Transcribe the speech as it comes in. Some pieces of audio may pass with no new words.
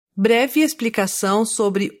Breve explicação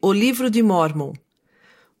sobre o Livro de Mórmon.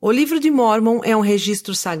 O Livro de Mórmon é um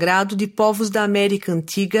registro sagrado de povos da América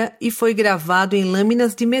Antiga e foi gravado em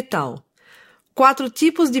lâminas de metal. 4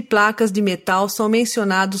 tipos de placas de metal são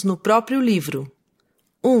mencionados no próprio livro.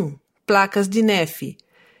 1. Placas de Nefe,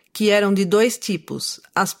 que eram de 2 tipos,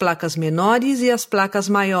 as placas menores e as placas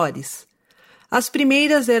maiores. As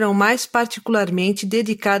primeiras eram mais particularmente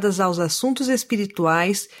dedicadas aos assuntos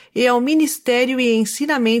espirituais e ao ministério e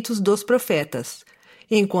ensinamentos dos profetas,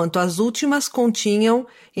 enquanto as últimas continham,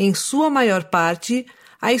 em sua maior parte,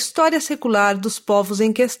 a história secular dos povos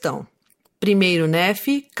em questão. 1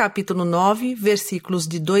 Nefe, capítulo 9, versículos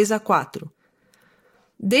de 2 a 4.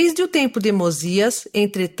 Desde o tempo de Mosias,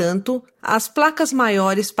 entretanto, as placas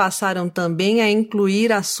maiores passaram também a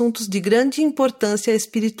incluir assuntos de grande importância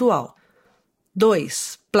espiritual.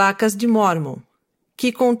 2. Placas de Mórmon, que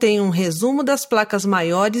contém um resumo das placas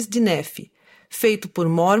maiores de Nefe, feito por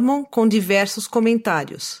Mórmon com diversos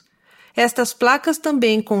comentários. Estas placas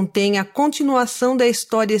também contêm a continuação da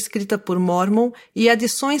história escrita por Mórmon e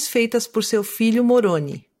adições feitas por seu filho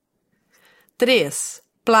Moroni. 3.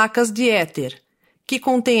 Placas de Éter, que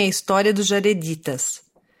contém a história dos Jareditas.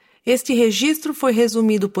 Este registro foi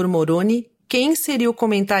resumido por Moroni, que inseriu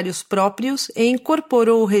comentários próprios e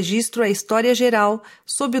incorporou o registro à história geral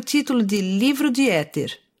sob o título de Livro de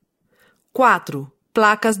Éter. 4.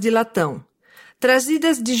 Placas de latão,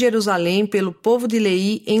 trazidas de Jerusalém pelo povo de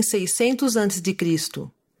Leí em 600 a.C.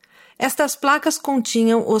 Estas placas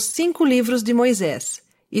continham os 5 livros de Moisés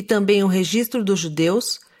e também o registro dos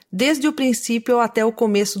judeus, desde o princípio até o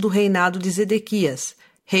começo do reinado de Zedequias,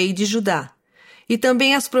 rei de Judá, e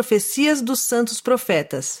também as profecias dos santos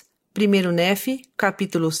profetas. 1 Nefe,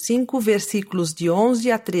 capítulo 5, versículos de 11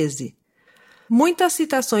 a 13. Muitas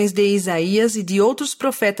citações de Isaías e de outros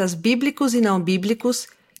profetas bíblicos e não bíblicos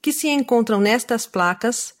que se encontram nestas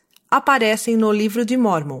placas aparecem no Livro de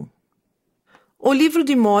Mórmon. O Livro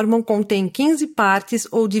de Mórmon contém 15 partes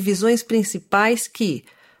ou divisões principais que,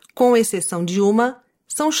 com exceção de uma,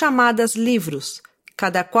 são chamadas livros,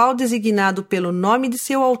 cada qual designado pelo nome de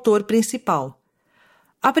seu autor principal.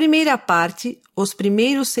 A primeira parte, os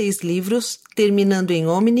primeiros 6 livros, terminando em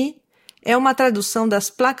Omni, é uma tradução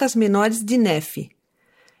das placas menores de Nefe.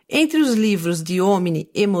 Entre os livros de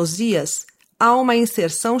Omni e Mosias, há uma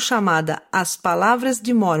inserção chamada As Palavras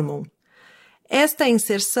de Mórmon. Esta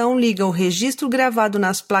inserção liga o registro gravado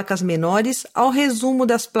nas placas menores ao resumo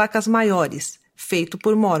das placas maiores, feito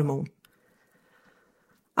por Mórmon.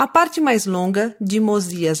 A parte mais longa, de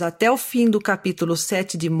Mosias até o fim do capítulo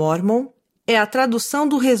 7 de Mórmon, é a tradução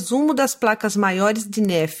do resumo das placas maiores de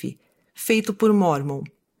Nefe, feito por Mórmon.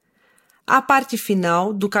 A parte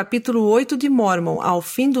final, do capítulo 8 de Mórmon ao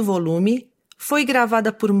fim do volume, foi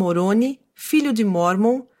gravada por Moroni, filho de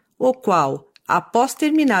Mórmon, o qual, após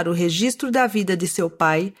terminar o registro da vida de seu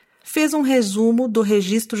pai, fez um resumo do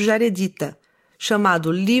registro jaredita,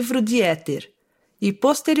 chamado Livro de Éter, e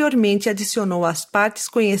posteriormente adicionou as partes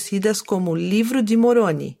conhecidas como Livro de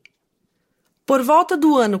Moroni. Por volta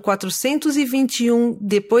do ano 421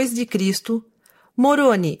 d.C.,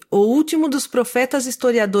 Moroni, o último dos profetas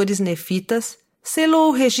historiadores nefitas, selou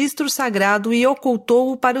o registro sagrado e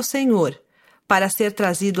ocultou-o para o Senhor, para ser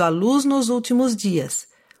trazido à luz nos últimos dias,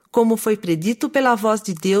 como foi predito pela voz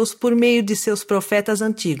de Deus por meio de seus profetas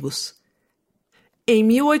antigos. Em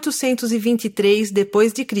 1823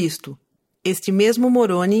 d.C., este mesmo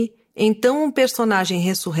Moroni, então um personagem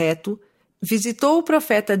ressurreto, visitou o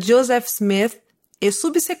profeta Joseph Smith e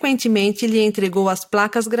subsequentemente lhe entregou as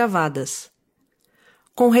placas gravadas.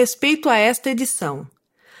 Com respeito a esta edição,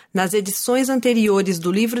 nas edições anteriores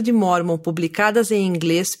do Livro de Mórmon publicadas em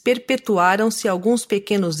inglês perpetuaram-se alguns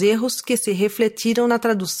pequenos erros que se refletiram na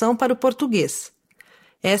tradução para o português.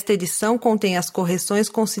 Esta edição contém as correções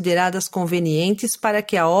consideradas convenientes para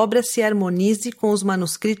que a obra se harmonize com os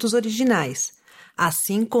manuscritos originais,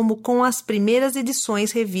 assim como com as primeiras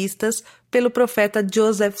edições revistas pelo profeta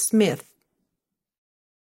Joseph Smith.